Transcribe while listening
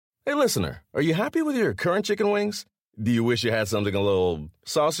Hey, listener, are you happy with your current chicken wings? Do you wish you had something a little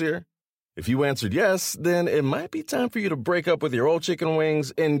saucier? If you answered yes, then it might be time for you to break up with your old chicken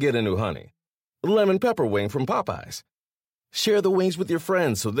wings and get a new honey. Lemon pepper wing from Popeyes. Share the wings with your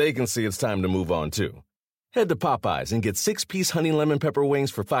friends so they can see it's time to move on, too. Head to Popeyes and get 6-piece honey lemon pepper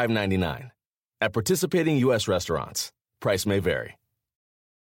wings for $5.99. At participating U.S. restaurants. Price may vary.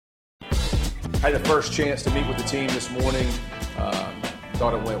 I had the first chance to meet with the team this morning.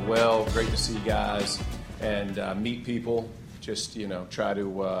 Thought it went well. Great to see you guys and meet people. Just, try to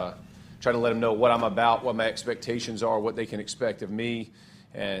let them know what I'm about, what my expectations are, what they can expect of me,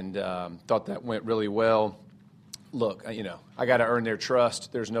 and thought that went really well. Look, I got to earn their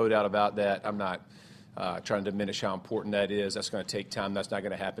trust. There's no doubt about that. I'm not trying to diminish how important that is. That's going to take time. That's not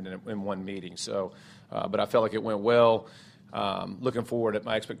going to happen in one meeting. So, but I felt like it went well. Looking forward at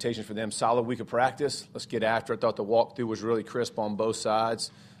my expectations for them. Solid week of practice. Let's get after it. I thought the walkthrough was really crisp on both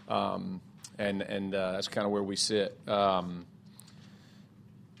sides, and that's kind of where we sit. Trying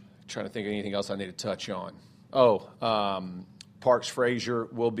to think of anything else I need to touch on. Parks Frazier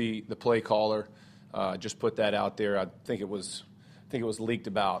will be the play caller. Just put that out there. I think it was leaked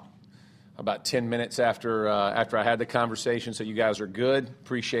about 10 minutes after I had the conversation. So you guys are good.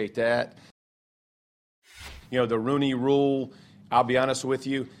 Appreciate that. The Rooney Rule, I'll be honest with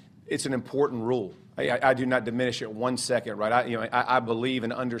you, it's an important rule. I do not diminish it 1 second, right? I believe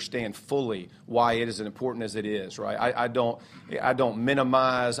and understand fully why it is as important as it is, right? I don't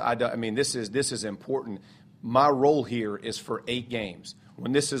minimize. This is important. My role here is for 8 games.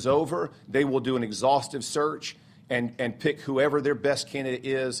 When this is over, they will do an exhaustive search and pick whoever their best candidate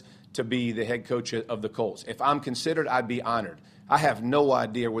is to be the head coach of the Colts. If I'm considered, I'd be honored. I have no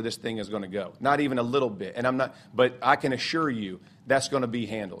idea where this thing is going to go, not even a little bit. And I'm not, but I can assure you that's going to be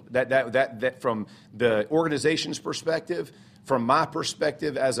handled. That from the organization's perspective, from my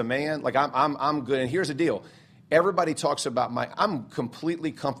perspective as a man, like I'm good. And here's the deal. Everybody talks about I'm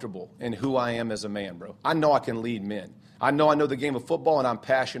completely comfortable in who I am as a man, bro. I know I can lead men. I know the game of football, and I'm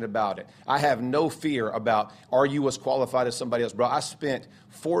passionate about it. I have no fear about, are you as qualified as somebody else? Bro, I spent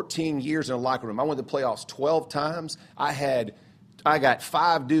 14 years in a locker room. I went to the playoffs 12 times. I got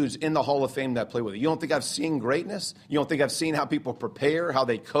 5 dudes in the Hall of Fame that play with it. You don't think I've seen greatness? You don't think I've seen how people prepare, how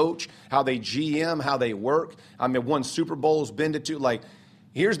they coach, how they GM, how they work? Won Super Bowls, been to 2. Like,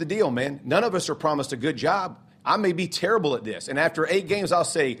 here's the deal, man. None of us are promised a good job. I may be terrible at this. And after 8 games, I'll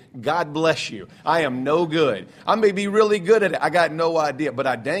say, God bless you. I am no good. I may be really good at it. I got no idea. But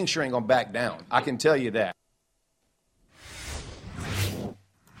I dang sure ain't going to back down. I can tell you that.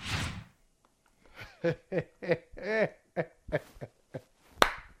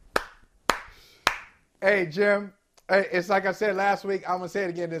 Hey, Jim. Hey, it's like I said last week. I'm going to say it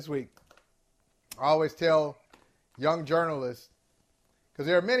again this week. I always tell young journalists, because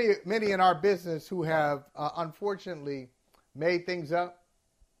there are many in our business who have, unfortunately, made things up.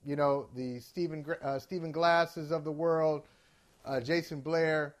 The Stephen Glasses of the world, Jason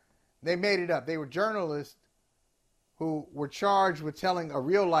Blair, they made it up. They were journalists who were charged with telling a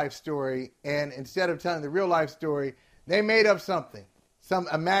real-life story, and instead of telling the real-life story, they made up something, some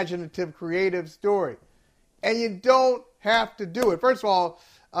imaginative, creative story. And you don't have to do it. First of all,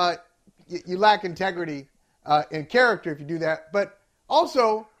 you lack integrity and character if you do that, but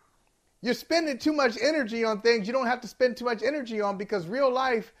also, you're spending too much energy on things you don't have to spend too much energy on, because real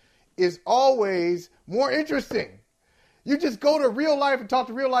life is always more interesting. You just go to real life and talk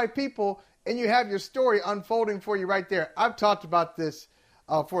to real life people, and you have your story unfolding for you right there. I've talked about this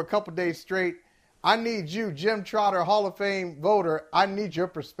for a couple days straight. I need you, Jim Trotter, Hall of Fame voter. I need your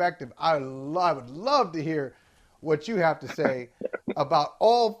perspective. I would love to hear what you have to say about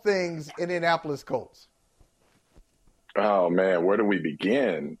all things Indianapolis Colts. Oh, man, where do we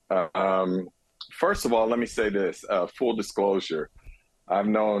begin? First of all, let me say this, full disclosure. I've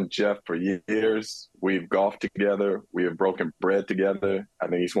known Jeff for years. We've golfed together. We have broken bread together. I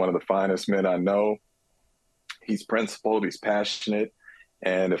think he's one of the finest men I know. He's principled. He's passionate.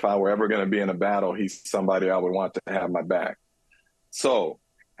 And if I were ever going to be in a battle, he's somebody I would want to have my back. So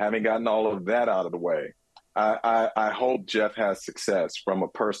having gotten all of that out of the way, I hope Jeff has success from a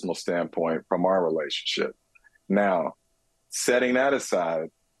personal standpoint from our relationship. Now, setting that aside,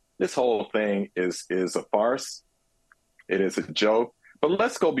 this whole thing is a farce. It is a joke. But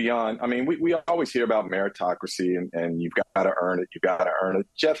let's go beyond. We always hear about meritocracy and you've got to earn it. You've got to earn it.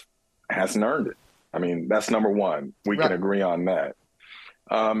 Jeff hasn't earned it. That's number one. We can agree on that.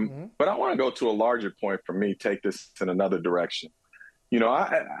 But I want to go to a larger point for me, take this in another direction.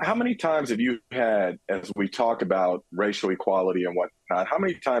 How many times have you had, as we talk about racial equality and whatnot, how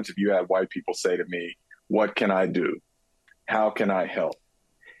many times have you had white people say to me, what can I do? How can I help?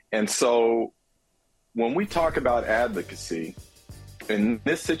 And so when we talk about advocacy, in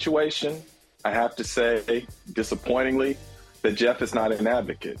this situation, I have to say, disappointingly, that Jeff is not an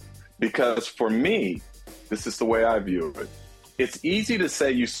advocate. Because for me, this is the way I view it. It's easy to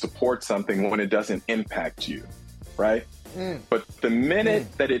say you support something when it doesn't impact you, right? But the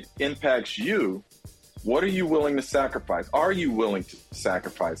minute that it impacts you, what are you willing to sacrifice? Are you willing to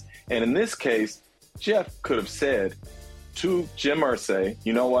sacrifice? And in this case, Jeff could have said to Jim Irsay,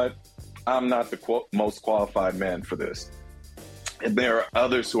 you know what? I'm not the most qualified man for this. And there are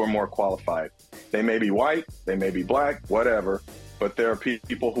others who are more qualified. They may be white, they may be black, whatever, but there are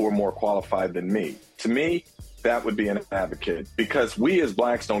people who are more qualified than me. To me, that would be an advocate, because we as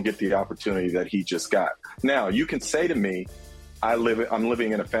blacks don't get the opportunity that he just got. Now, you can say to me, I'm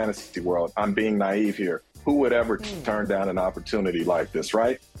living in a fantasy world. I'm being naive here. Who would ever turn down an opportunity like this,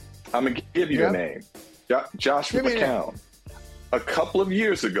 right? I'm going to give you a name. Joshua McCown. A couple of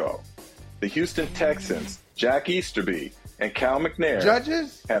years ago, the Houston Texans, Jack Easterby and Cal McNair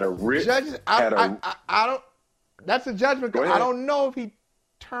had a judges. I don't. That's a judgment. I don't know if he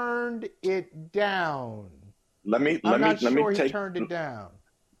turned it down. I'm not sure he turned it down.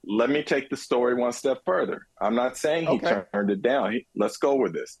 Let me take the story one step further. I'm not saying he turned it down. Let's go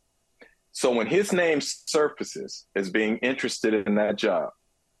with this. So when his name surfaces as being interested in that job,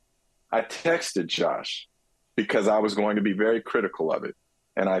 I texted Josh because I was going to be very critical of it.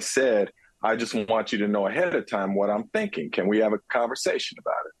 And I said, I just want you to know ahead of time what I'm thinking. Can we have a conversation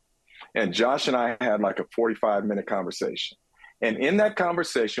about it? And Josh and I had like a 45-minute conversation. And in that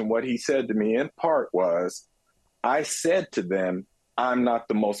conversation, what he said to me in part was, I said to them, I'm not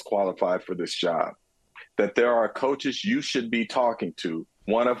the most qualified for this job, that there are coaches you should be talking to,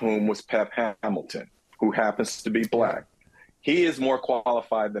 one of whom was Pep Hamilton, who happens to be black. He is more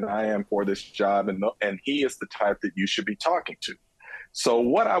qualified than I am for this job, and he is the type that you should be talking to. So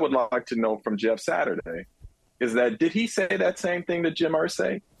what I would like to know from Jeff Saturday is that, did he say that same thing to Jim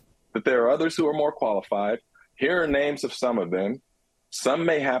Irsay, that there are others who are more qualified? Here are names of some of them. Some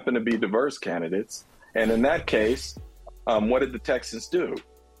may happen to be diverse candidates. And in that case, what did the Texans do?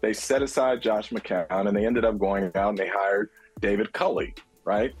 They set aside Josh McCown, and they ended up going out and they hired David Culley,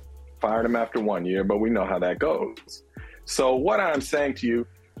 right? Fired him after 1 year, but we know how that goes. So what I'm saying to you,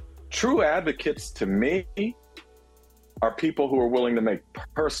 true advocates to me are people who are willing to make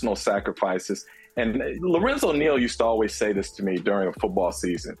personal sacrifices. And Lorenzo Neal used to always say this to me during a football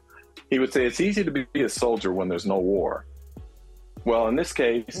season. He would say, it's easy to be a soldier when there's no war. Well, in this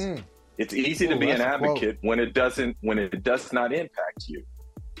case, it's easy to be an advocate when it does not impact you.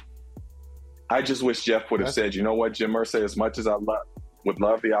 I just wish Jeff would have said, you know what, Jim Irsay, as much as I would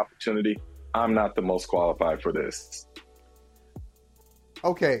love the opportunity, I'm not the most qualified for this.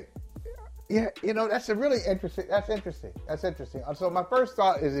 Okay. Yeah, that's a really interesting. That's interesting. So my first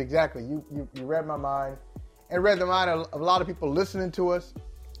thought is exactly, you read my mind and read the mind of a lot of people listening to us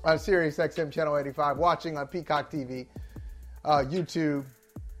on Sirius XM Channel 85, watching on Peacock TV, YouTube,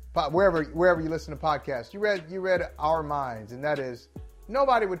 wherever you listen to podcasts. You read our minds, and that is,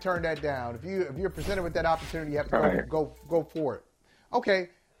 nobody would turn that down. If you're presented with that opportunity, you have to go for it. Okay.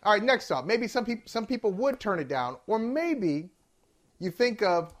 All right. Next up, maybe some people would turn it down, or maybe you think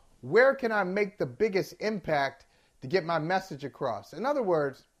of, where can I make the biggest impact to get my message across? In other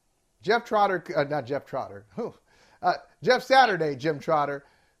words, Jeff Saturday, Jim Trotter,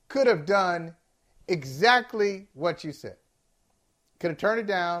 could have done exactly what you said. Could have turned it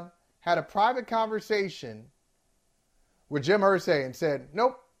down, had a private conversation with Jim Irsay and said,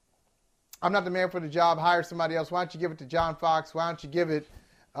 nope, I'm not the man for the job. Hire somebody else. Why don't you give it to John Fox? Why don't you give it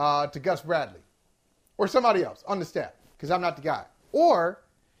to Gus Bradley or somebody else on the staff? Because I'm not the guy. Or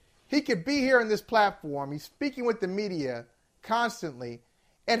he could be here on this platform. He's speaking with the media constantly.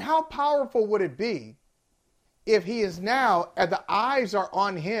 And how powerful would it be if he is now, and the eyes are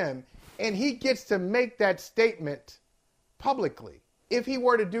on him, and he gets to make that statement publicly, if he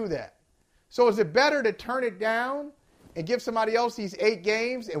were to do that? So is it better to turn it down and give somebody else these 8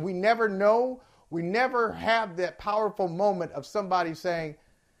 games, and we never know? We never have that powerful moment of somebody saying,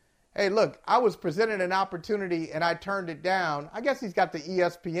 hey, look, I was presented an opportunity and I turned it down. I guess he's got the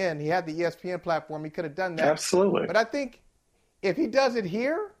ESPN. He had the ESPN platform. He could have done that. Absolutely. But I think if he does it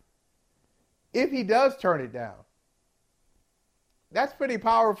here, if he does turn it down, that's pretty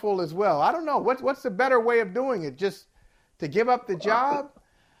powerful as well. I don't know. What's the better way of doing it? Just to give up the job?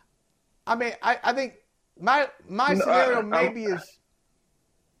 I mean, I think my scenario maybe is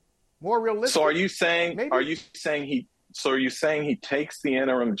more realistic. So are you saying he takes the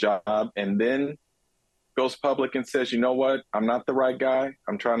interim job and then goes public and says, you know what, I'm not the right guy?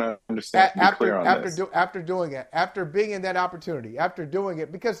 I'm trying to understand. Be clear on this. After doing it, after being in that opportunity, after doing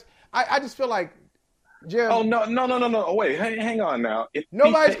it, because I just feel like, Jim. Oh, no. Wait, hang on now.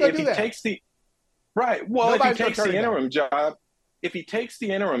 Nobody's going to do that. Right. Well, Nobody's if he takes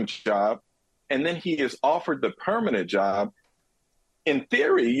the interim job, and then he is offered the permanent job, in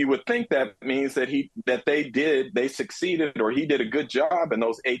theory, you would think that means that they succeeded, or he did a good job in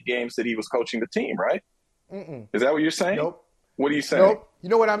those 8 games that he was coaching the team, right? Mm-mm. Is that what you're saying? Nope. What are you saying? Nope. You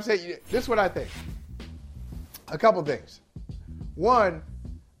know what I'm saying? This is what I think. A couple things. One,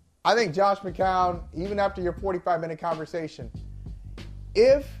 I think Josh McCown, even after your 45-minute conversation,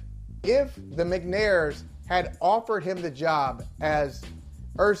 if the McNairs had offered him the job as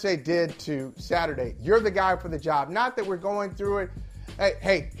Irsay did to Saturday, you're the guy for the job. Not that we're going through it.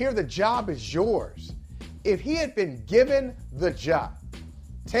 Hey, here, the job is yours. If he had been given the job,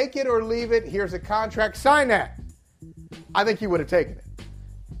 take it or leave it, here's a contract, sign that, I think he would have taken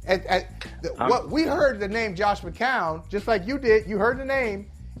it. What we heard the name Josh McCown, just like you did, you heard the name,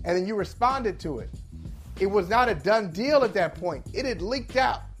 and then you responded to it. It was not a done deal at that point. It had leaked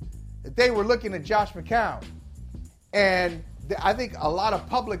out that they were looking at Josh McCown. And I think a lot of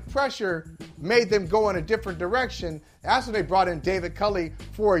public pressure made them go in a different direction. That's when they brought in David Culley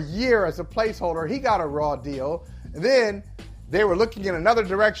for a year as a placeholder. He got a raw deal. And then they were looking in another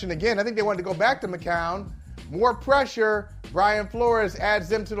direction again. I think they wanted to go back to McCown. More pressure. Brian Flores adds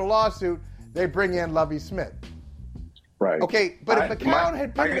them to the lawsuit. They bring in Lovie Smith. Right. Okay, but if McCown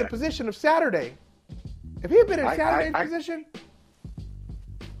had been in the position of Saturday, if he had been in Saturday's position,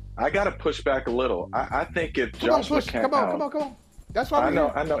 I got to push back a little. I think if Josh McCown, come on. That's why we're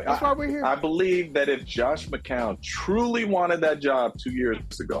here. I know. That's why we're here. I believe that if Josh McCown truly wanted that job 2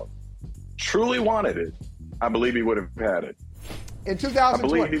 years ago, truly wanted it, I believe he would have had it. In 2020, I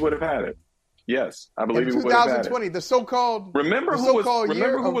believe he would have had it. Yes, I believe he would have had it. 2020, the so-called Remember who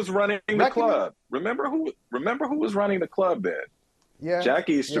was running the club? Remember who was running the club then? Yeah, Jack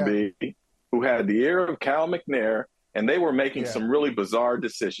Easterby, who had the ear of Cal McNair, and they were making some really bizarre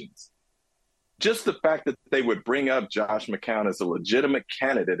decisions. Just the fact that they would bring up Josh McCown as a legitimate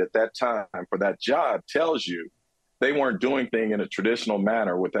candidate at that time for that job tells you they weren't doing things in a traditional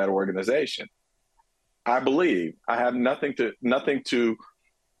manner with that organization. I believe I have nothing to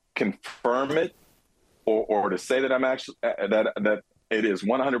confirm it or to say that I'm actually that it is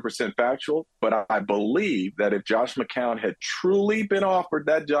 100% factual, but I believe that if Josh McCown had truly been offered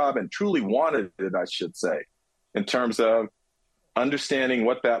that job and truly wanted it, I should say, in terms of understanding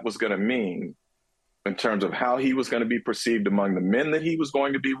what that was going to mean, in terms of how he was going to be perceived among the men that he was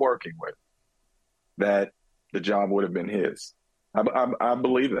going to be working with, that the job would have been his. I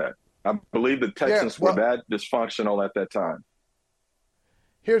believe that. I believe the Texans were that dysfunctional at that time.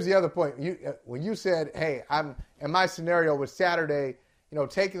 Here's the other point. When you said, hey, I'm in my scenario with Saturday,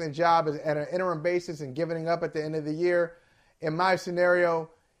 taking the job at an interim basis and giving it up at the end of the year, in my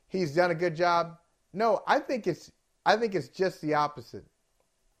scenario, he's done a good job. No, I think it's just the opposite.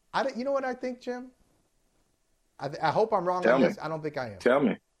 You know what I think, Jim? I hope I'm wrong on this. I don't think I am. Tell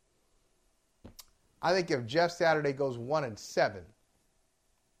me. I think if Jeff Saturday goes 1-7,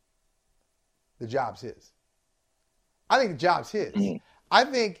 the job's his. I think the job's his. Mm-hmm. I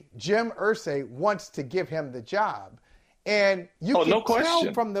think Jim Irsay wants to give him the job, and you can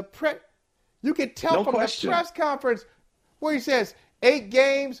tell from the the press conference where he says 8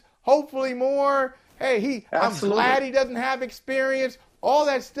 games, hopefully more. Hey, I'm glad he doesn't have experience. All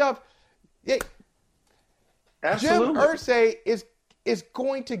that stuff. Jim Irsay is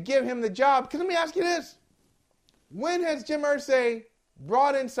going to give him the job. Because let me ask you this: when has Jim Irsay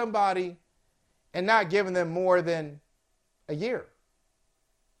brought in somebody and not given them more than a year?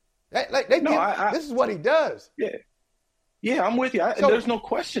 This is what he does. Yeah, I'm with you. There's no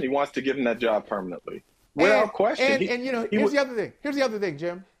question he wants to give him that job permanently. Without question. Here's the other thing. Here's the other thing,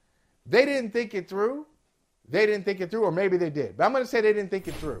 Jim. They didn't think it through. Or maybe they did. But I'm going to say they didn't think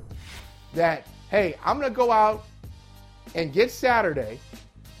it through. That, hey, I'm going to go out and get Saturday.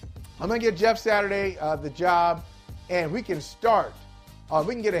 I'm going to get Jeff Saturday the job, and we can start.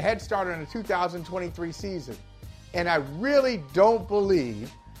 We can get a head start on the 2023 season. And I really don't believe,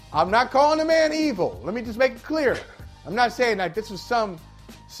 I'm not calling the man evil. Let me just make it clear. I'm not saying that this was some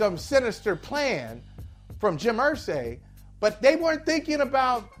sinister plan from Jim Irsay, but they weren't thinking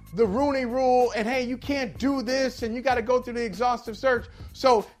about the Rooney Rule and, hey, you can't do this and you got to go through the exhaustive search.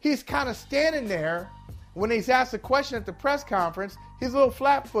 So he's kind of standing there when he's asked a question at the press conference. He's a little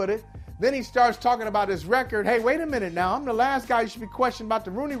flat-footed. Then he starts talking about his record. Hey, wait a minute now. I'm the last guy you should be questioned about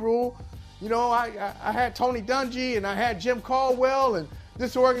the Rooney Rule. I had Tony Dungy and I had Jim Caldwell, and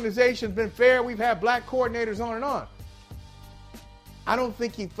This organization's been fair. We've had black coordinators on and on. I don't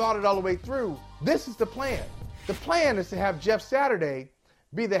think he thought it all the way through. This is the plan. The plan is to have Jeff Saturday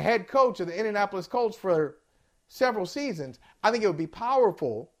be the head coach of the Indianapolis Colts for several seasons. I think it would be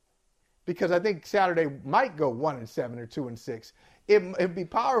powerful because I think Saturday might go 1-7 or 2-6. It'd be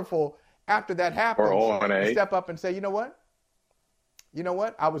powerful after that happens to step up and say, you know what?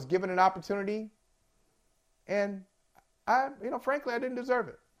 I was given an opportunity, and frankly, I didn't deserve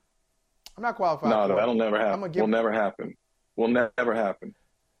it. I'm not qualified. No, that'll never happen. Will never happen. Will never happen.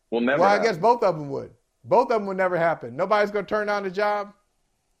 Will never. Well, happen. I guess both of them would. Both of them would never happen. Nobody's going to turn down the job.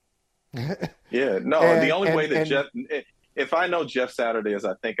 Yeah, no. The only way that Jeff, if I know Jeff Saturday as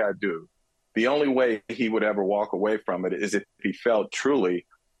I think I do, the only way he would ever walk away from it is if he felt truly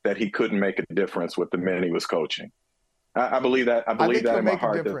that he couldn't make a difference with the men he was coaching. I believe that. I believe that in my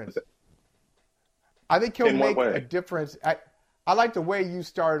heart. I think he'll make a difference. I like the way you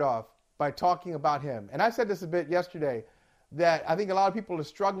started off by talking about him. And I said this a bit yesterday, that I think a lot of people are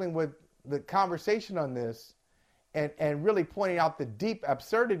struggling with the conversation on this and really pointing out the deep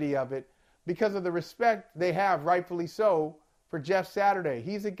absurdity of it because of the respect they have, rightfully so, for Jeff Saturday.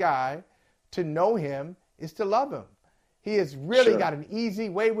 He's a guy, to know him is to love him. He has really got an easy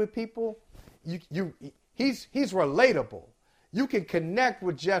way with people. He's relatable. You can connect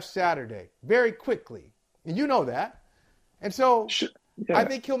with Jeff Saturday very quickly, and you know that. And so I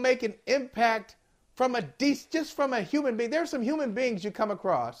think he'll make an impact just from a human being. There are some human beings you come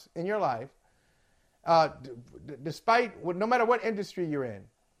across in your life, no matter what industry you're in,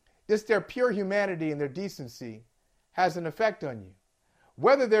 just their pure humanity and their decency has an effect on you.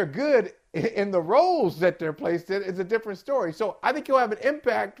 Whether they're good in the roles that they're placed in is a different story. So I think he'll have an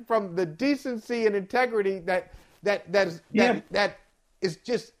impact from the decency and integrity that is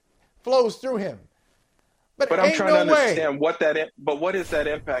just flows through him. But I'm trying to understand what is that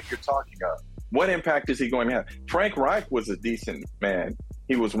impact you're talking about? What impact is he going to have? Frank Reich was a decent man.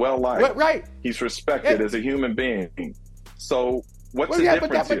 He was well liked. Right. He's respected as a human being. So what's the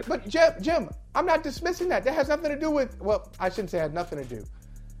difference here? But Jim, I'm not dismissing that. That has nothing to do with, I shouldn't say it had nothing to do.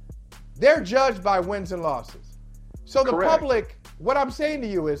 They're judged by wins and losses. So the public, what I'm saying to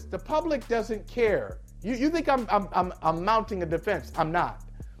you is the public doesn't care. You think I'm mounting a defense. I'm not.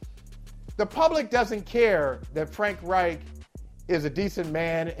 The public doesn't care that Frank Reich is a decent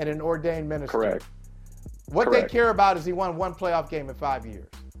man and an ordained minister. Correct. What they care about is he won one playoff game in 5 years.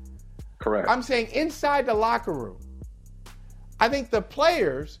 Correct. I'm saying inside the locker room, I think the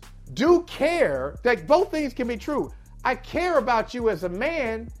players do care that both things can be true. I care about you as a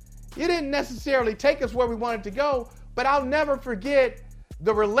man. You didn't necessarily take us where we wanted to go, but I'll never forget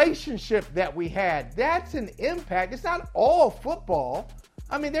the relationship that we had. That's an impact. It's not all football.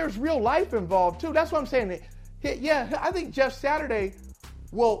 I mean, there's real life involved too. That's what I'm saying. Yeah, I think Jeff Saturday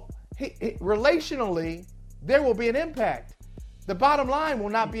will, relationally, there will be an impact. The bottom line will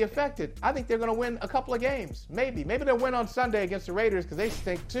not be affected. I think they're going to win a couple of games. Maybe they'll win on Sunday against the Raiders because they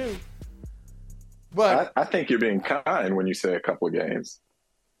stink too. But I think you're being kind when you say a couple of games.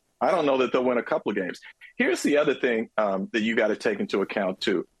 I don't know that they'll win a couple of games. Here's the other thing that you got to take into account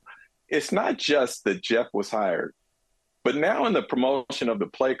too. It's not just that Jeff was hired, but now in the promotion of the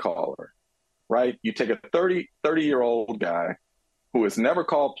play caller, right? You take a 30-year-old guy who has never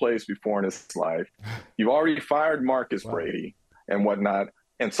called plays before in his life. You've already fired Marcus Brady and whatnot.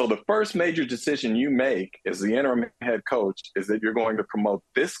 And so the first major decision you make as the interim head coach is that you're going to promote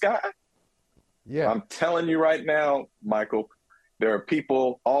this guy. Yeah. I'm telling you right now, Michael, there are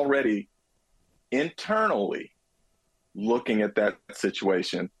people already internally looking at that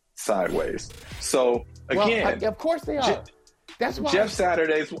situation sideways. So again, of course they are. That's why Jeff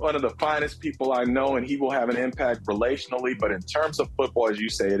Saturday is one of the finest people I know, and he will have an impact relationally. But in terms of football, as you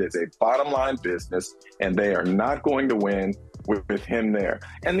say, it is a bottom line business, and they are not going to win with him there.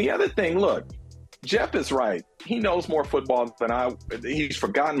 And the other thing, look, Jeff is right. He knows more football he's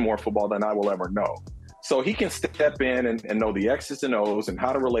forgotten more football than I will ever know. So he can step in and know the X's and O's and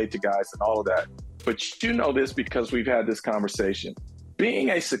how to relate to guys and all of that. But you know this because we've had this conversation.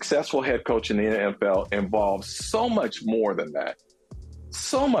 Being a successful head coach in the NFL involves so much more than that.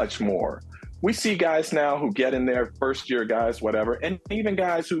 So much more. We see guys now who get in there, first-year guys, whatever, and even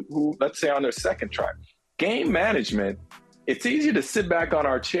guys who, let's say, on their second try. Game management, it's easy to sit back on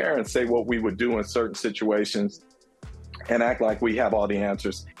our chair and say what we would do in certain situations and act like we have all the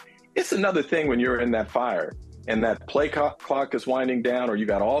answers. It's another thing when you're in that fire and that play clock is winding down or you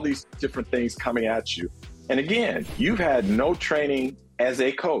got all these different things coming at you. And again, you've had no training as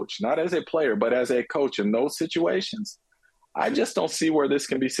a coach, not as a player, but as a coach in those situations. I just don't see where this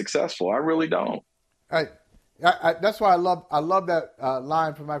can be successful. I really don't. All right. That's why I love that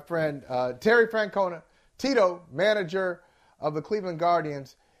line from my friend Terry Francona, Tito, manager of the Cleveland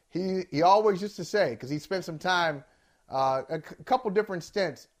Guardians. He always used to say, because he spent some time, a couple different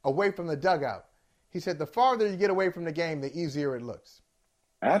stints away from the dugout. He said, the farther you get away from the game, the easier it looks.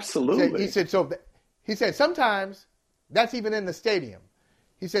 Absolutely. He said sometimes that's even in the stadium.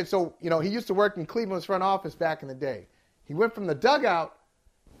 He said, so, he used to work in Cleveland's front office back in the day. He went from the dugout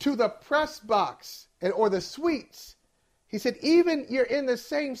to the press box or the suites. He said, even you're in the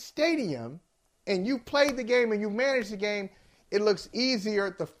same stadium and you played the game and you managed the game, it looks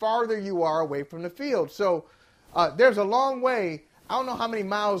easier the farther you are away from the field. So there's a long way. I don't know how many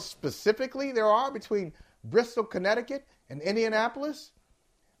miles specifically there are between Bristol, Connecticut and Indianapolis,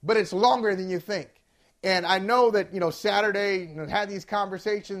 but it's longer than you think. And I know that, Saturday had these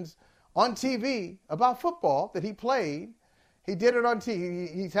conversations on TV about football that he played. He did it on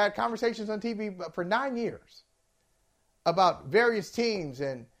TV. He's had conversations on TV for 9 years about various teams.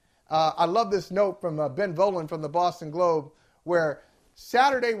 And I love this note from Ben Volen from the Boston Globe, where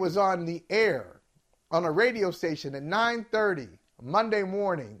Saturday was on the air on a radio station at 9:30 Monday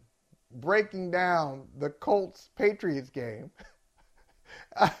morning, breaking down the Colts-Patriots game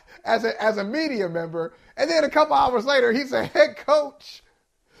as a media member. And then a couple hours later, he's a head coach.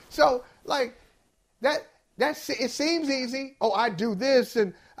 So, it seems easy. Oh, I do this,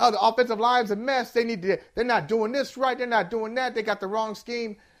 and the offensive line's a mess. They're not doing this right. They're not doing that. They got the wrong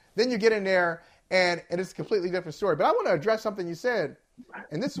scheme. Then you get in there, and it's a completely different story. But I want to address something you said,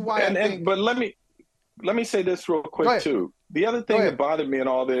 and this is why But let me say this real quick too. The other thing that bothered me in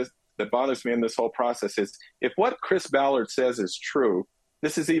all this, that bothers me in this whole process, is if what Chris Ballard says is true,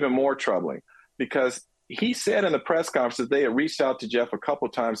 this is even more troubling, because he said in the press conference that they had reached out to Jeff a couple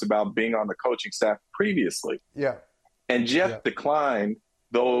times about being on the coaching staff previously. Yeah. And Jeff declined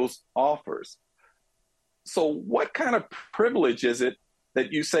those offers. So what kind of privilege is it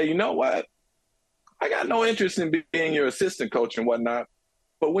that you say, you know what, I got no interest in being your assistant coach and whatnot,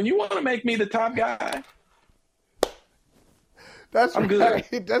 but when you want to make me the top guy, I'm right.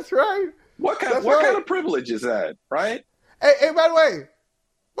 good. That's right. What kind of privilege is that, right? Hey, by the way,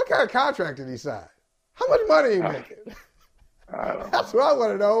 what kind of contract did he sign? How much money are you making? I don't know. That's what I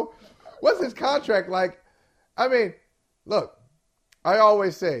want to know. What's his contract like? I mean, look, I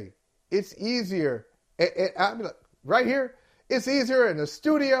always say it's easier. Right here, it's easier in the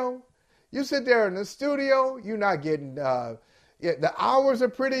studio. You sit there in the studio, you're not getting, the hours are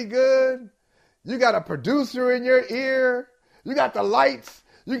pretty good. You got a producer in your ear. You got the lights.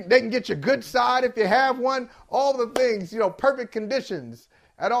 They can get your good side if you have one. All the things, perfect conditions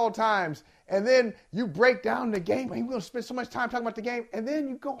at all times. And then you break down the game. We're going to spend so much time talking about the game. And then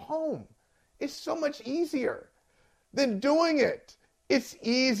you go home. It's so much easier than doing it. It's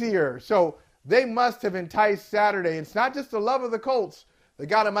easier. So they must have enticed Saturday. It's not just the love of the Colts that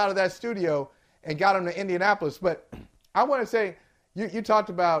got him out of that studio and got him to Indianapolis. But I want to say, you talked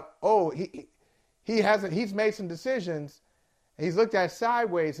about, he's made some decisions. He's looked at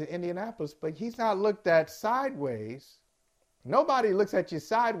sideways in Indianapolis, but he's not looked at sideways. Nobody looks at you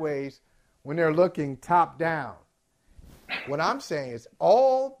sideways when they're looking top down. What I'm saying is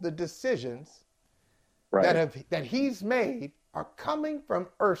all the decisions that he's made are coming from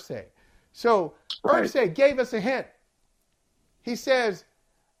Irsay. So Irsay gave us a hint. He says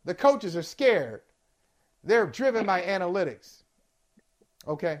the coaches are scared. They're driven by analytics.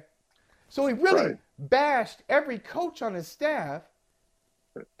 Okay? So he really bashed every coach on his staff,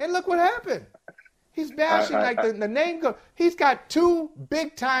 and look what happened. He's bashing the name. He's got two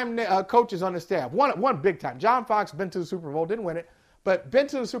big-time coaches on his staff. One big-time. John Fox been to the Super Bowl, didn't win it, but been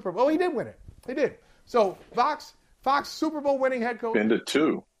to the Super Bowl. He did win it. He did. So Fox Super Bowl winning head coach. Been to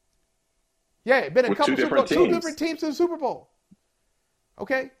two. Yeah, been a couple two Super Bowl, different teams. 2 different teams to the Super Bowl.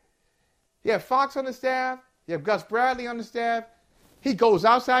 Okay? You have Fox on the staff. You have Gus Bradley on the staff. He goes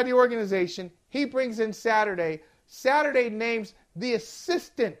outside the organization. He brings in Saturday. Saturday names the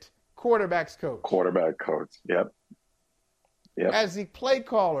assistant quarterback coach. Quarterback coach, yep. As the play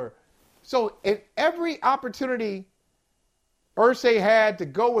caller. So in every opportunity Irsay had to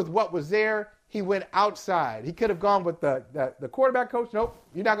go with what was there, he went outside. He could have gone with the quarterback coach. Nope,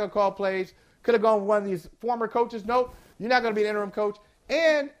 you're not going to call plays. Could have gone with one of these former coaches. Nope, you're not going to be an interim coach.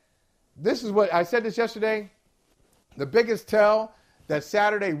 And this is what I said this yesterday. The biggest tell that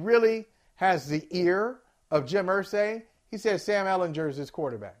Saturday really has the ear of Jim Irsay. He says Sam Ehlinger is his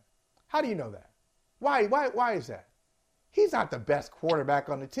quarterback. How do you know that? Why is that? He's not the best quarterback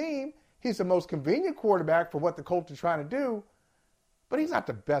on the team. He's the most convenient quarterback for what the Colts are trying to do. But he's not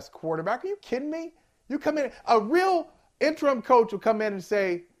the best quarterback. Are you kidding me? You come in, a real interim coach will come in and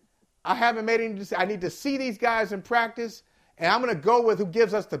say, I haven't made any decisions. I need to see these guys in practice, and I'm going to go with who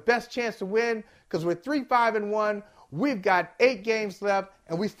gives us the best chance to win because we're 3-5-1. We've got 8 games left,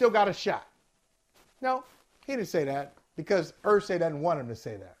 and we still got a shot. No, he didn't say that because Irsay doesn't want him to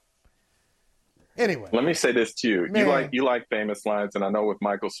say that. Anyway. Let me say this to you. Man. You like famous lines, and I know with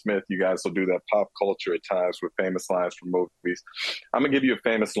Michael Smith, you guys will do that pop culture at times with famous lines from movies. I'm going to give you a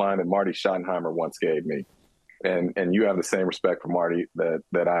famous line that Marty Schottenheimer once gave me. And you have the same respect for Marty that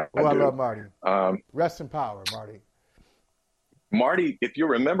I do. I love Marty. Rest in power, Marty. Marty, if you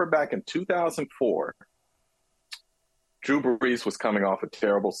remember back in 2004, Drew Brees was coming off a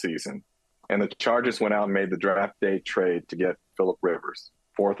terrible season, and the Chargers went out and made the draft day trade to get Phillip Rivers,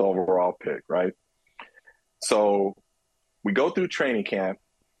 4th overall pick, right? So we go through training camp,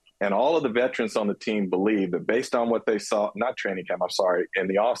 and all of the veterans on the team believe that based on what they saw, not training camp, in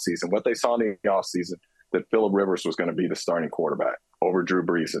the offseason, what they saw in the offseason, that Phillip Rivers was going to be the starting quarterback over Drew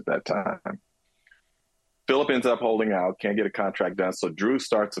Brees at that time. Phillip ends up holding out, can't get a contract done. So Drew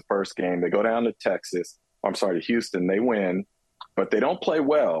starts the first game. They go down to Houston. They win, but they don't play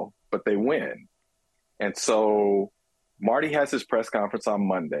well, but they win. And so Marty has his press conference on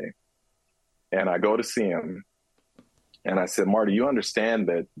Monday, and I go to see him. And I said, Marty, you understand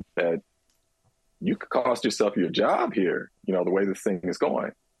that you could cost yourself your job here, the way this thing is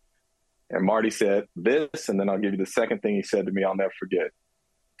going. And Marty said this, and then I'll give you the second thing he said to me I'll never forget.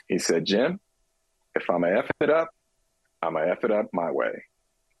 He said, Jim, if I'm going to F it up, I'm going to F it up my way.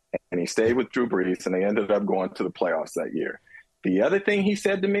 And he stayed with Drew Brees, and they ended up going to the playoffs that year. The other thing he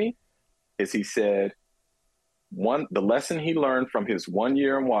said to me is he said, the lesson he learned from his 1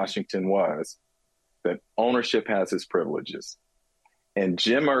 year in Washington was that ownership has its privileges. And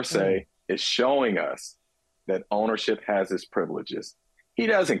Jim Irsay is showing us that ownership has its privileges. He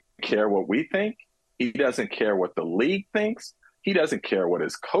doesn't care what we think. He doesn't care what the league thinks. He doesn't care what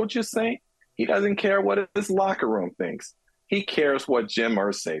his coaches think. He doesn't care what his locker room thinks. He cares what Jim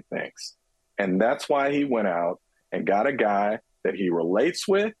Irsay thinks. And that's why he went out and got a guy that he relates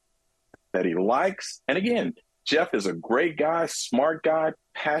with, that he likes. And again, Jeff is a great guy, smart guy,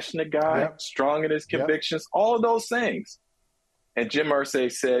 passionate guy, strong in his convictions, all of those things. And Jim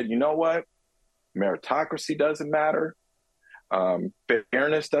Irsay said, you know what? Meritocracy doesn't matter.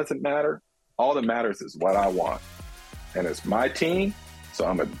 Fairness doesn't matter. All that matters is what I want. And it's my team, so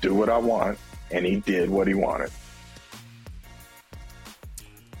I'm going to do what I want. And he did what he wanted.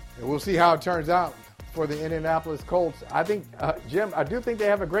 And we'll see how it turns out for the Indianapolis Colts. I think, Jim, I do think they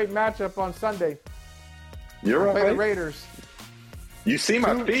have a great matchup on Sunday. You're right. Play the Raiders. You see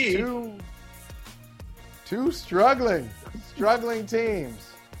my feed. Two struggling teams.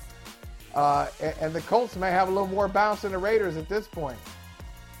 And the Colts may have a little more bounce than the Raiders at this point.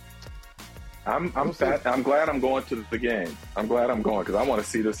 I'm glad I'm going to the game. I'm glad I'm going because I want to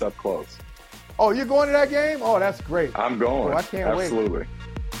see this up close. Oh, you're going to that game? Oh, that's great. I'm going. Oh, I can't wait. Absolutely.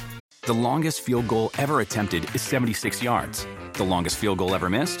 The longest field goal ever attempted is 76 yards. The longest field goal ever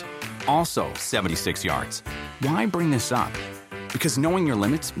missed? Also 76 yards. Why bring this up? Because knowing your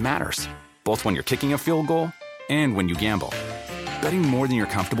limits matters, both when you're kicking a field goal and when you gamble. Betting more than you're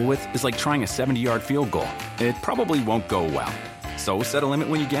comfortable with is like trying a 70-yard field goal. It probably won't go well. So set a limit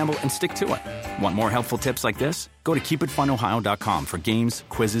when you gamble and stick to it. Want more helpful tips like this? Go to keepitfunohio.com for games,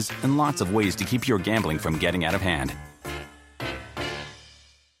 quizzes, and lots of ways to keep your gambling from getting out of hand.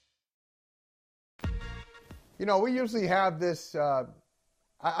 We usually have this, I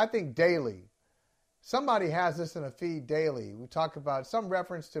think, daily. Somebody has this in a feed daily. We talk about some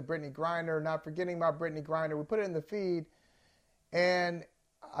reference to Brittany Griner, not forgetting about Brittany Griner. We put it in the feed, and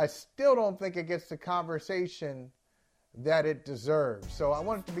I still don't think it gets the conversation that it deserves. So I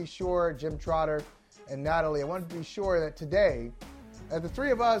wanted to be sure, Jim Trotter and Natalie, I wanted to be sure that today, the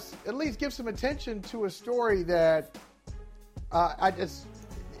three of us at least give some attention to a story that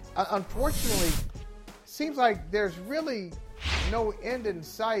unfortunately, seems like there's really no end in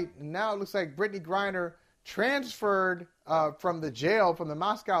sight. Now it looks like Brittany Griner transferred from the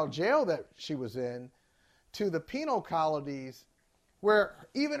Moscow jail that she was in to the penal colonies where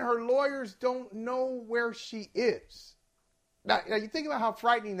even her lawyers don't know where she is. Now you think about how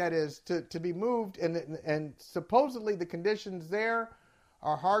frightening that is to be moved, and supposedly the conditions there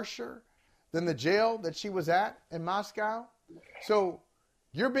are harsher than the jail that she was at in Moscow. So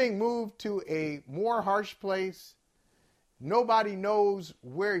you're being moved to a more harsh place. Nobody knows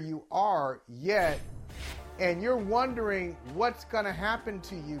where you are yet, and you're wondering what's going to happen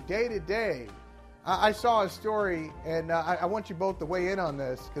to you day to day. I saw a story, and I want you both to weigh in on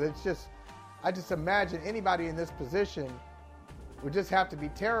this, because I just imagine anybody in this position would just have to be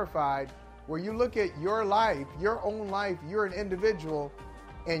terrified, where you look at your life, your own life, you're an individual,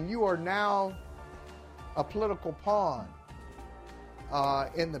 and you are now a political pawn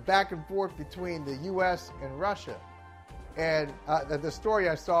in the back and forth between the U.S. and Russia. And the story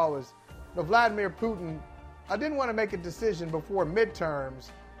I saw was Vladimir Putin didn't want to make a decision before midterms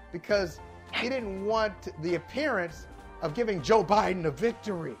because he didn't want the appearance of giving Joe Biden a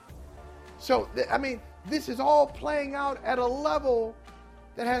victory. So, I mean, this is all playing out at a level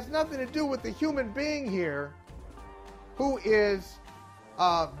that has nothing to do with the human being here who is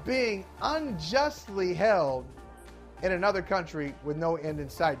being unjustly held in another country with no end in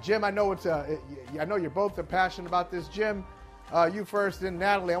sight. Jim, I know I know you're both passionate about this. Jim, you first, then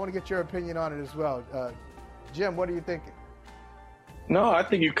Natalie. I want to get your opinion on it as well. Jim, what are you thinking? No, I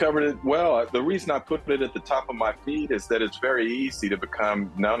think you covered it well. The reason I put it at the top of my feed is that it's very easy to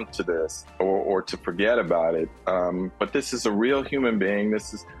become numb to this or to forget about it. But this is a real human being.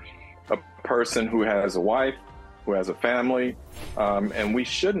 This is a person who has a wife, who has a family, and we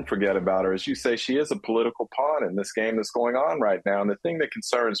shouldn't forget about her. As you say, she is a political pawn in this game that's going on right now. And the thing that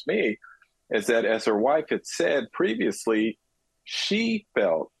concerns me is that, as her wife had said previously, she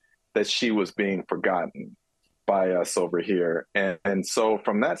felt that she was being forgotten by us over here. And so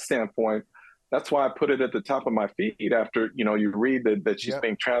from that standpoint, that's why I put it at the top of my feed after, you read that she's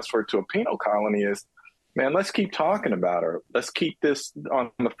being transferred to a penal colony is, man, let's keep talking about her. Let's keep this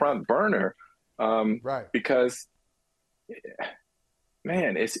on the front burner. Right. Because,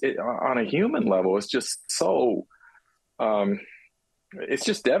 man, on a human level, it's just so, it's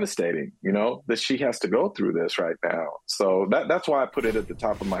just devastating, that she has to go through this right now. So that's why I put it at the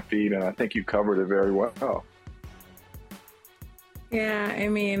top of my feed, and I think you covered it very well. Yeah, I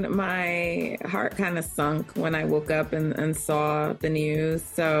mean, my heart kind of sunk when I woke up and saw the news.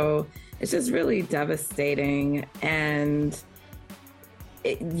 So it's just really devastating. And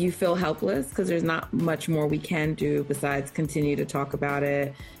you feel helpless because there's not much more we can do besides continue to talk about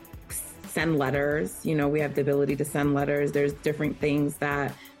it, send letters. We have the ability to send letters. There's different things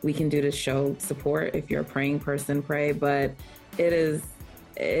that we can do to show support. If you're a praying person, pray. But it's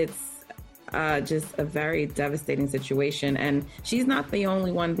just a very devastating situation. And she's not the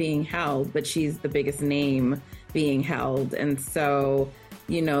only one being held, but she's the biggest name being held. And so,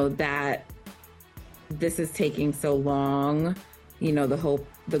 that this is taking so long,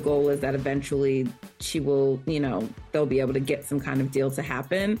 the goal is that eventually she will, they'll be able to get some kind of deal to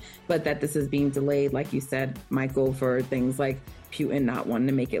happen, but that this is being delayed, like you said, Michael, for things like Putin not wanting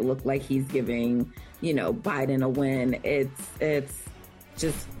to make it look like he's giving, Biden a win. It's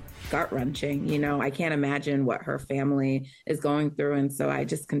just gut-wrenching. I can't imagine what her family is going through. And so I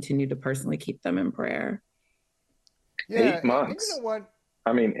just continue to personally keep them in prayer. Yeah, 8 months. You know what?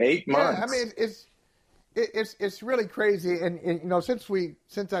 8 months. Yeah, I mean, it's really crazy. And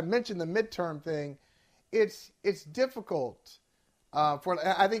since I mentioned the midterm thing, it's difficult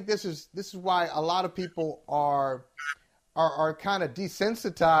I think this is why a lot of people are kind of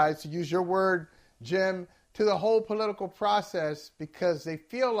desensitized, to use your word, Jim, to the whole political process, because they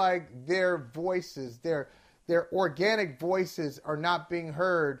feel like their voices, their organic voices, are not being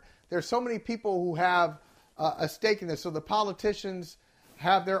heard. There's so many people who have a stake in this. So the politicians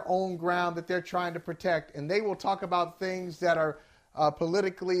have their own ground that they're trying to protect, and they will talk about things that are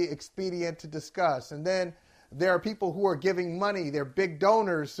politically expedient to discuss. And then there are people who are giving money. They're big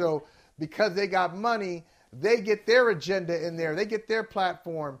donors. So because they got money, they get their agenda in there. They get their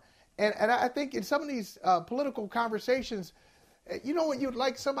platform. And I think in some of these political conversations, when you'd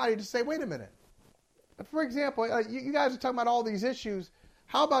like somebody to say, wait a minute. For example, you guys are talking about all these issues.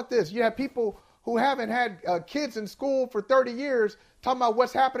 How about this? You have people who haven't had kids in school for 30 years talking about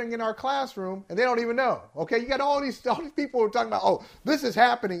what's happening in our classroom, and they don't even know. Okay, you got all these people who are talking about, oh, this is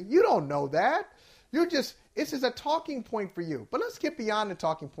happening. You don't know that. This is a talking point for you. But let's get beyond the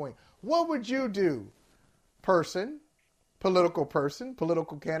talking point. What would you do, political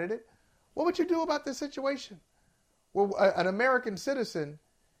candidate? What would you do about this situation? Well, an American citizen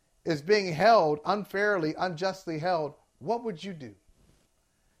is being held unfairly, unjustly held. What would you do?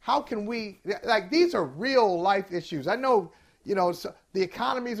 How can we, these are real life issues. I know, so the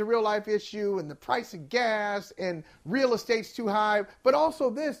economy is a real life issue, and the price of gas and real estate's too high, but also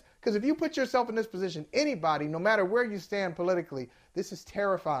this, because if you put yourself in this position, anybody, no matter where you stand politically, this is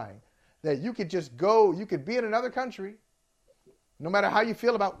terrifying. That you could just go, you could be in another country, no matter how you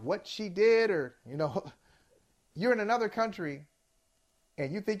feel about what she did, or, you're in another country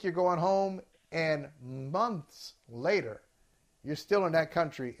and you think you're going home, and months later, you're still in that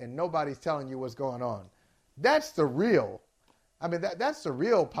country and nobody's telling you what's going on. That's the real, that's the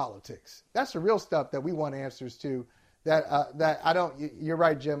real politics. That's the real stuff that we want answers to, that you're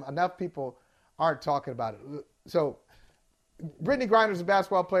right, Jim, enough people aren't talking about it. So Brittany Griner's a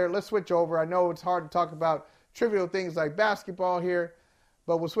basketball player. Let's switch over. I know it's hard to talk about trivial things like basketball here,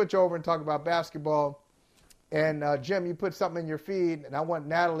 but we'll switch over and talk about basketball. And, Jim, you put something in your feed, and I want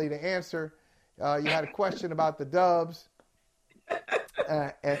Natalie to answer. You had a question about the Dubs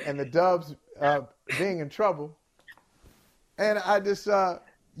and the Dubs being in trouble. And I just,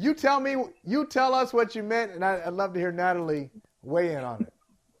 you tell us what you meant, and I'd love to hear Natalie weigh in on it.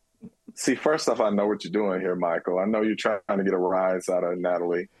 See, first off, I know what you're doing here, Michael. I know you're trying to get a rise out of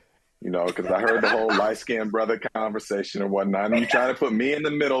Natalie, because I heard the whole light-skinned brother conversation and whatnot. And you're trying to put me in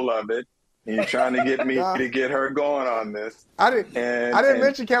the middle of it, and you're trying to get me to get her going on this. I didn't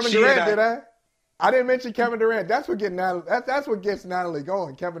mention Kevin Durant, did I? I didn't mention Kevin Durant. That's what gets Natalie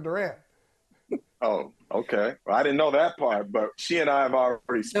going, Kevin Durant. Oh, okay. Well, I didn't know that part, but she and I have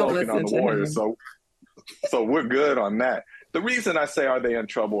already spoken on the Warriors, so we're good on that. The reason I say are they in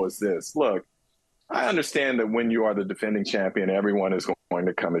trouble is this. Look, I understand that when you are the defending champion, everyone is going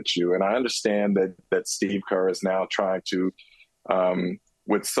to come at you. And I understand that Steve Kerr is now trying to,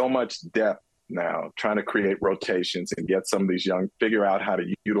 with so much depth now, trying to create rotations and get some of these figure out how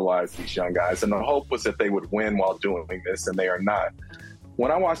to utilize these young guys. And the hope was that they would win while doing this, and they are not.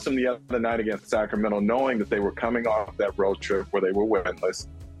 When I watched them the other night against Sacramento, knowing that they were coming off that road trip where they were winless,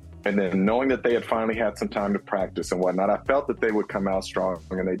 and then knowing that they had finally had some time to practice and whatnot, I felt that they would come out strong,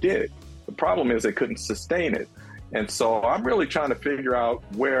 and they did. The problem is they couldn't sustain it. And so I'm really trying to figure out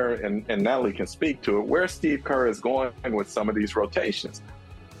where, and Natalie can speak to it, where Steve Kerr is going with some of these rotations.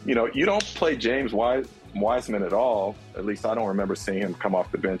 You don't play James Wiseman at all. At least I don't remember seeing him come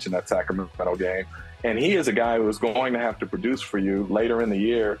off the bench in that Sacramento game. And he is a guy who is going to have to produce for you later in the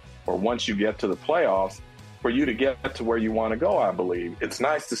year or once you get to the playoffs for you to get to where you want to go, I believe. It's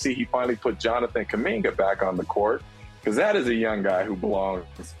nice to see he finally put Jonathan Kuminga back on the court, because that is a young guy who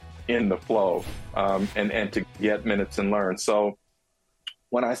belongs in the flow and to get minutes and learn. So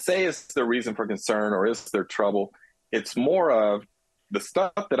when I say is there reason for concern or is there trouble, it's more of the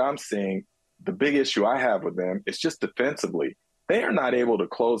stuff that I'm seeing. The big issue I have with them is just defensively. They are not able to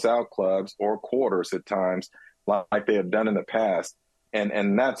close out clubs or quarters at times like they have done in the past.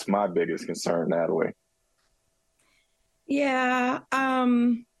 And that's my biggest concern, Natalie. Yeah.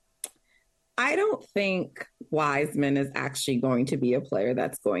 I don't think Wiseman is actually going to be a player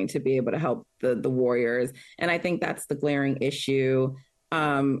that's going to be able to help the Warriors. And I think that's the glaring issue.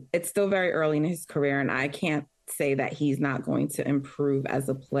 It's still very early in his career, and I can't say that he's not going to improve as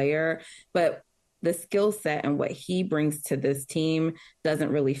a player, but the skill set and what he brings to this team doesn't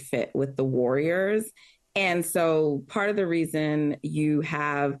really fit with the Warriors. And so part of the reason you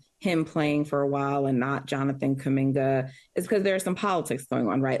have him playing for a while and not Jonathan Kuminga is because there's some politics going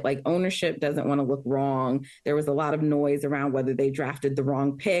on, right? Like ownership doesn't want to look wrong. There was a lot of noise around whether they drafted the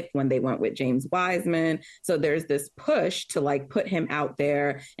wrong pick when they went with James Wiseman. So there's this push to like put him out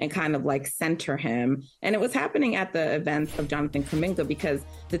there and kind of like center him. And it was happening at the events of Jonathan Kuminga because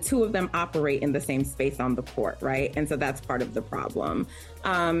the two of them operate in the same space on the court, right? And so that's part of the problem.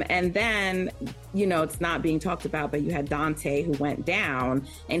 And then, it's not being talked about, but you had Dante who went down,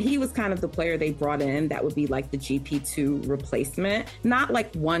 and he was kind of the player they brought in that would be like the GP2 replacement, not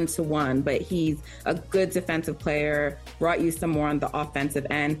like one-to-one, but he's a good defensive player, brought you some more on the offensive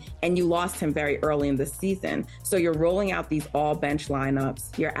end, and you lost him very early in the season. So you're rolling out these all bench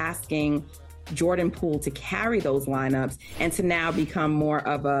lineups. You're asking Jordan Poole to carry those lineups and to now become more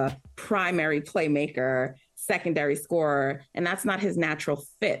of a primary playmaker, secondary scorer, and that's not his natural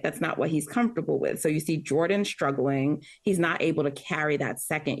fit. That's not what he's comfortable with. So you see Jordan struggling. He's not able to carry that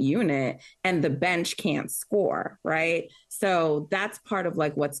second unit, and the bench can't score, right? So that's part of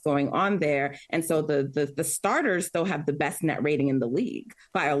like what's going on there. And so the starters still have the best net rating in the league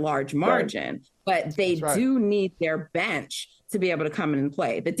by a large margin, but they do need their bench to be able to come in and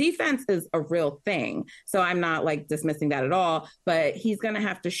play. The defense is a real thing. So I'm not like dismissing that at all, but he's going to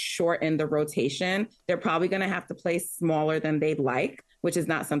have to shorten the rotation. They're probably going to have to play smaller than they'd like, which is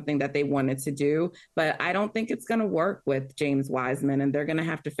not something that they wanted to do. But I don't think it's going to work with James Wiseman, and they're going to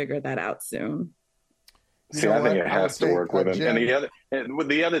have to figure that out soon. See, I think it has to work with him. And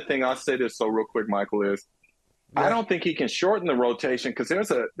the other thing, I'll say this so real quick, Michael, is I don't think he can shorten the rotation because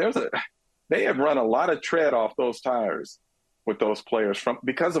they have run a lot of tread off those tires with those players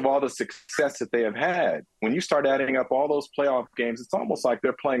because of all the success that they have had. When you start adding up all those playoff games, it's almost like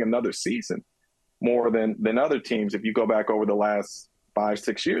they're playing another season more than other teams if you go back over the last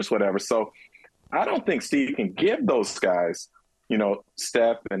 5-6 years, whatever. So I don't think Steve can give those guys,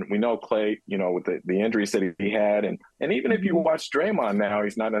 Steph, and we know Klay, with the injuries that he had. And even if you watch Draymond now,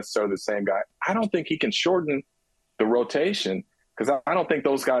 he's not necessarily the same guy. I don't think he can shorten the rotation because I don't think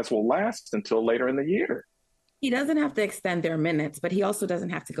those guys will last until later in the year. He doesn't have to extend their minutes, but he also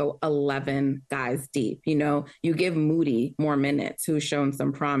doesn't have to go 11 guys deep. You know, you give Moody more minutes, who's shown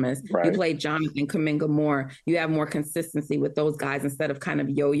some promise. Right. You play Jonathan Kuminga more. You have more consistency with those guys instead of kind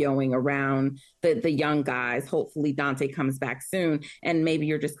of yo-yoing around the young guys. Hopefully Dante comes back soon. And maybe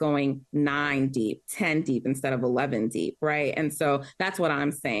you're just going 9 deep, 10 deep instead of 11 deep, right? And so that's what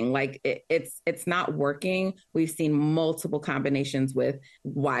I'm saying. Like, it's not working. We've seen multiple combinations with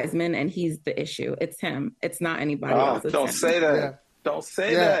Wiseman, and he's the issue. It's him. It's not anybody else. Don't say that. Yeah. Don't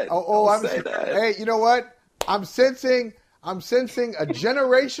say that. Don't say that. Hey, you know what? I'm sensing a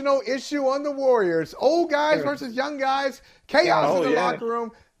generational issue on the Warriors. Old guys versus young guys. Chaos in the locker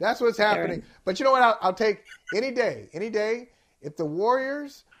room. That's what's happening. But you know what? I'll take any day. If the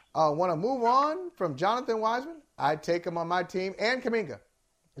Warriors want to move on from Jonathan Wiseman, I'd take him on my team, and Kuminga.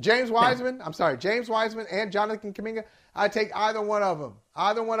 James Wiseman and Jonathan Kuminga, I'd take either one of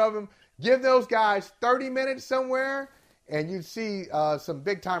them. Give those guys 30 minutes somewhere, and you'd see some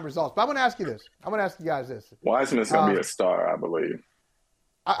big-time results. But I'm going to ask you this. I'm going to ask you guys this. Wiseman's going to be a star, I believe.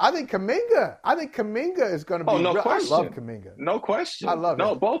 I think Kuminga is going to be. No question. I love Kuminga. No question. I love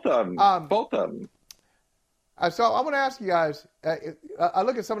him. Both of them. Both of them. So I'm going to ask you guys. I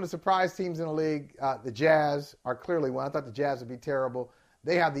look at some of the surprise teams in the league. The Jazz are clearly one. I thought the Jazz would be terrible.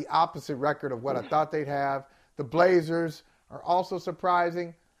 They have the opposite record of what I thought they'd have. The Blazers are also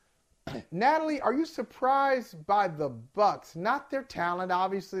surprising. Natalie, are you surprised by the Bucks? Not their talent.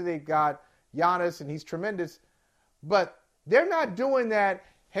 Obviously, they've got Giannis, and he's tremendous. But they're not doing that,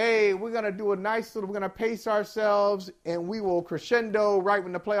 hey, we're going to do a nice little, we're going to pace ourselves, and we will crescendo right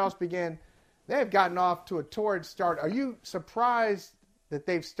when the playoffs begin. They've gotten off to a torrid start. Are you surprised that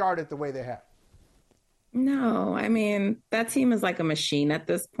they've started the way they have? No, I mean, that team is like a machine at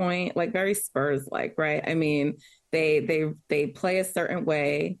this point, like very Spurs-like, right? I mean, they play a certain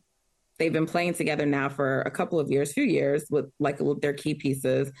way. They've been playing together now for a couple of years, few years with their key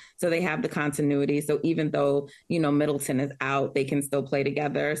pieces. So they have the continuity. So even though, Middleton is out, they can still play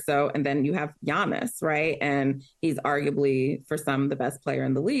together. So, and then you have Giannis, right? And he's arguably for some the best player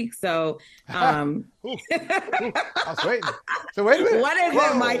in the league. So, I was waiting. So wait a minute. What is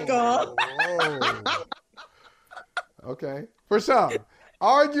it, Michael? Okay. For some.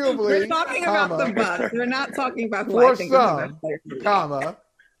 Arguably. We're talking about the Bucks. We're not talking about who I think is the best player.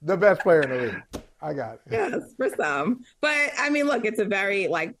 The best player in the league. I got it. Yes, for some. But, I mean, look, it's a very,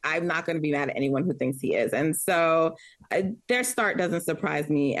 I'm not going to be mad at anyone who thinks he is. And so their start doesn't surprise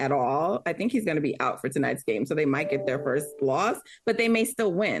me at all. I think he's going to be out for tonight's game. So they might get their first loss, but they may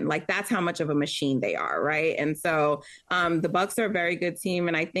still win. That's how much of a machine they are, right? And so the Bucks are a very good team.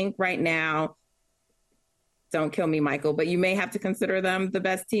 And I think right now, don't kill me, Michael, but you may have to consider them the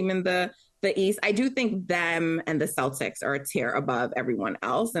best team in the East. I do think them and the Celtics are a tier above everyone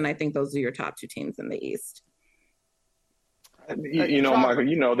else, and I think those are your top two teams in the East. Michael,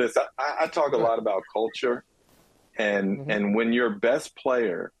 you know this. I talk a lot about culture, and when your best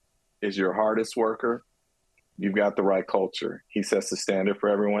player is your hardest worker, you've got the right culture. He sets the standard for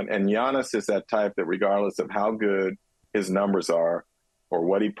everyone, and Giannis is that type that regardless of how good his numbers are or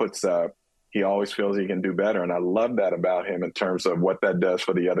what he puts up, he always feels he can do better. And I love that about him in terms of what that does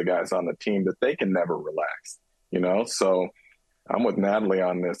for the other guys on the team, that they can never relax, So I'm with Natalie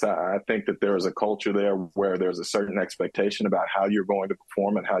on this. I think that there is a culture there where there's a certain expectation about how you're going to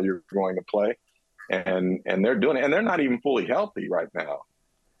perform and how you're going to play. And they're doing it. And they're not even fully healthy right now.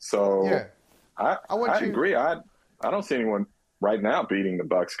 So I agree. I don't see anyone right now beating the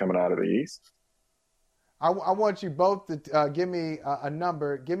Bucks coming out of the East. I want you both to give me a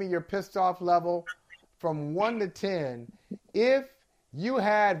number. Give me your pissed off level from 1 to 10. If you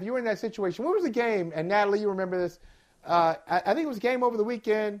were in that situation, what was the game? And Natalie, you remember this. I think it was a game over the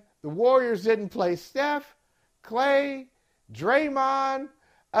weekend. The Warriors didn't play Steph, Clay, Draymond.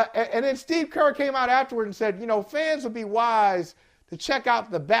 And then Steve Kerr came out afterward and said, fans would be wise to check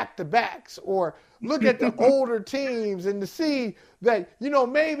out the back-to-backs or look at the older teams and to see that,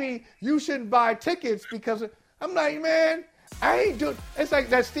 maybe you shouldn't buy tickets because I'm like, man, I ain't doing – it's like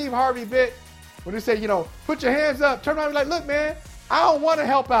that Steve Harvey bit when he said, put your hands up, turn around and be like, look, man, I don't want to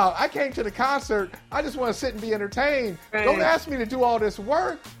help out. I came to the concert. I just want to sit and be entertained. Right. Don't ask me to do all this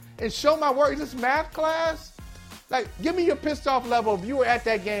work and show my work. Is this math class? Give me your pissed off level if you were at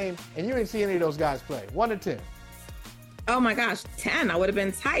that game and you didn't see any of those guys play. 1 to 10. Oh my gosh, 10. I would have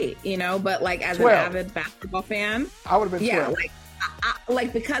been tight, but as 12. An avid basketball fan. I would have been 12. Yeah,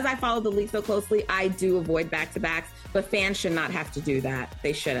 because I follow the league so closely, I do avoid back-to-backs, but fans should not have to do that.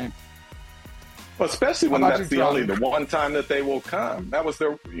 They shouldn't. Well, especially when that's the one time that they will come. That was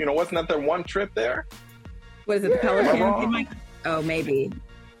their, wasn't that their one trip there? Was it the Pelicans? Oh, maybe.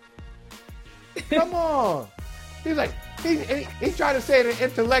 Come on. He's like, he tried to say it in an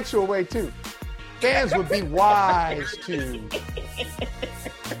intellectual way too. Fans would be wise to.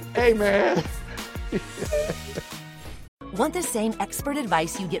 Hey, man. Want the same expert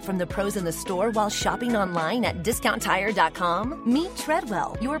advice you get from the pros in the store while shopping online at DiscountTire.com? Meet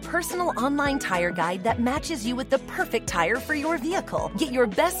Treadwell, your personal online tire guide that matches you with the perfect tire for your vehicle. Get your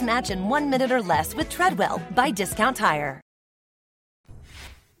best match in 1 minute or less with Treadwell by Discount Tire.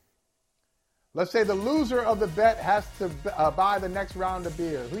 Let's say the loser of the bet has to buy the next round of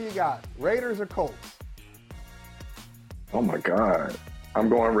beer. Who you got, Raiders or Colts? Oh, my God. I'm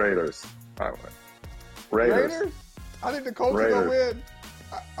going Raiders. Raiders? I think the Colts are going to win.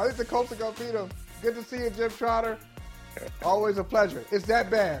 I think the Colts are going to beat them. Good to see you, Jim Trotter. Always a pleasure. It's that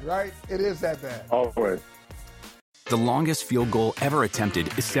bad, right? It is that bad. Always. The longest field goal ever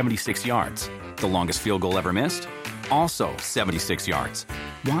attempted is 76 yards. The longest field goal ever missed? Also 76 yards.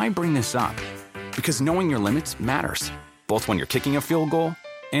 Why bring this up? Because knowing your limits matters, both when you're kicking a field goal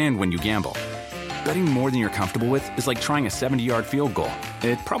and when you gamble. Betting more than you're comfortable with is like trying a 70-yard field goal.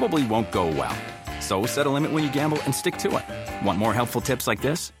 It probably won't go well. So set a limit when you gamble and stick to it. Want more helpful tips like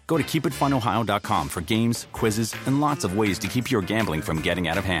this? Go to keepitfunohio.com for games, quizzes, and lots of ways to keep your gambling from getting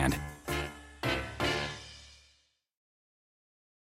out of hand.